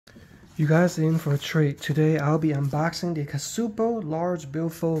You guys are in for a treat. Today I'll be unboxing the CASUPO large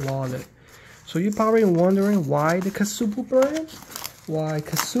billfold wallet. So you're probably wondering why the CASUPO brand? Why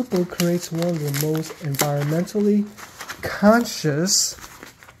CASUPO creates one of the most environmentally conscious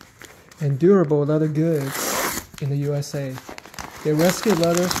and durable leather goods in the USA. They rescue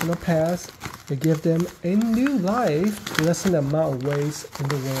leathers from the past. They give them a new life to lessen the amount of waste in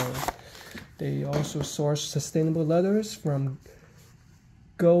the world. They also source sustainable leathers from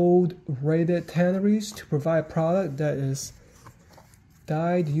gold-rated tanneries to provide product that is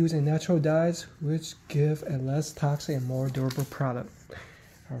dyed using natural dyes, which give a less toxic and more durable product.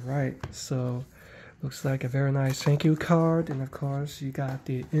 Alright, so looks like a very nice thank you card, and of course you got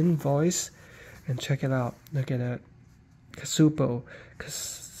the invoice, and check it out. Look at that. CASUPO,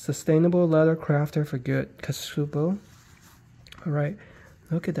 sustainable leather crafter for good. CASUPO. Alright,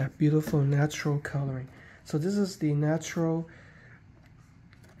 look at that beautiful natural coloring. So this is the natural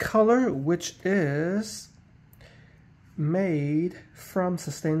color, which is made from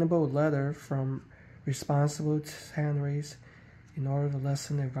sustainable leather from responsible tanneries in order to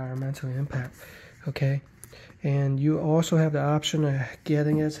lessen the environmental impact. Okay, and you also have the option of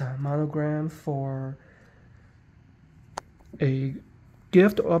getting it a monogram for a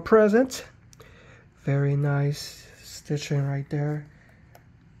gift or present. Very nice stitching right there.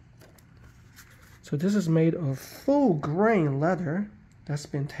 So this is made of full grain leather that's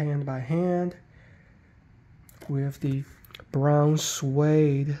been tanned by hand with the brown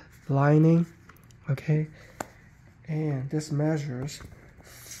suede lining. Okay, and this measures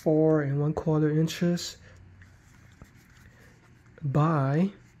 4 1/4 inches by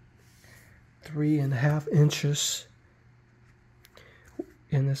 3 1/2 inches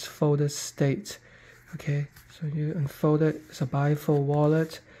in its folded state. Okay, so you unfold it. It's a bifold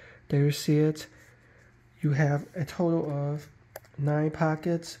wallet. There you see it. You have a total of 9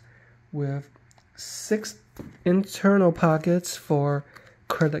 pockets with 6 internal pockets for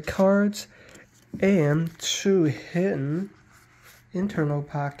credit cards and 2 hidden internal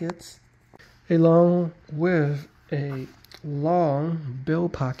pockets, along with a long bill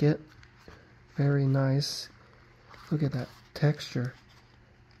pocket. Very nice. Look at that texture.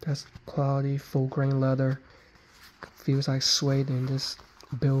 That's quality full grain leather. Feels like suede in this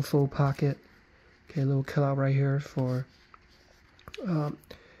billfold pocket. Okay, a little cutout right here for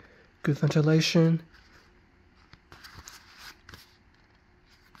good ventilation.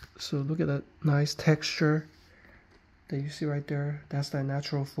 So look at that nice texture that you see right there. That's that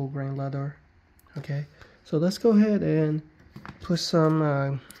natural full grain leather. Okay, so let's go ahead and put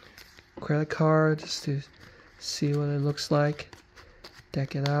some credit cards to see what it looks like.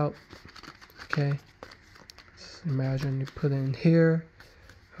 Deck it out. Okay, so imagine you put it in here.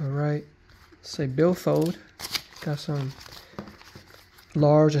 Alright, say billfold. Got some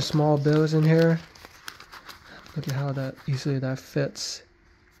large and small bills in here. Look at how that easily that fits.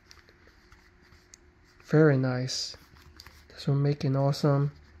 Very nice. This will make an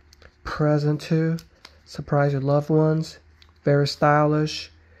awesome present too. Surprise your loved ones. Very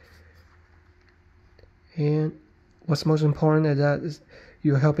stylish. And what's most important is that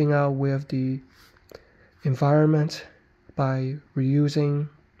you're helping out with the environment by reusing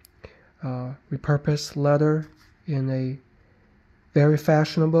repurposed leather in a very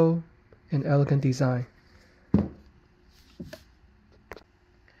fashionable and elegant design.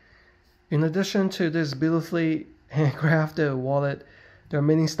 In addition to this beautifully handcrafted wallet, there are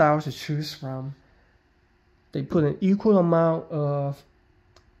many styles to choose from. They put an equal amount of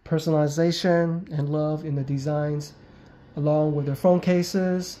personalization and love in the designs, along with their phone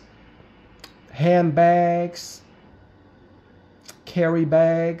cases, handbags, carry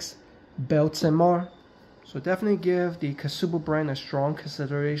bags, belts, and more. So definitely give the CASUPO brand a strong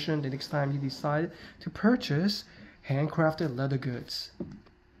consideration the next time you decide to purchase handcrafted leather goods.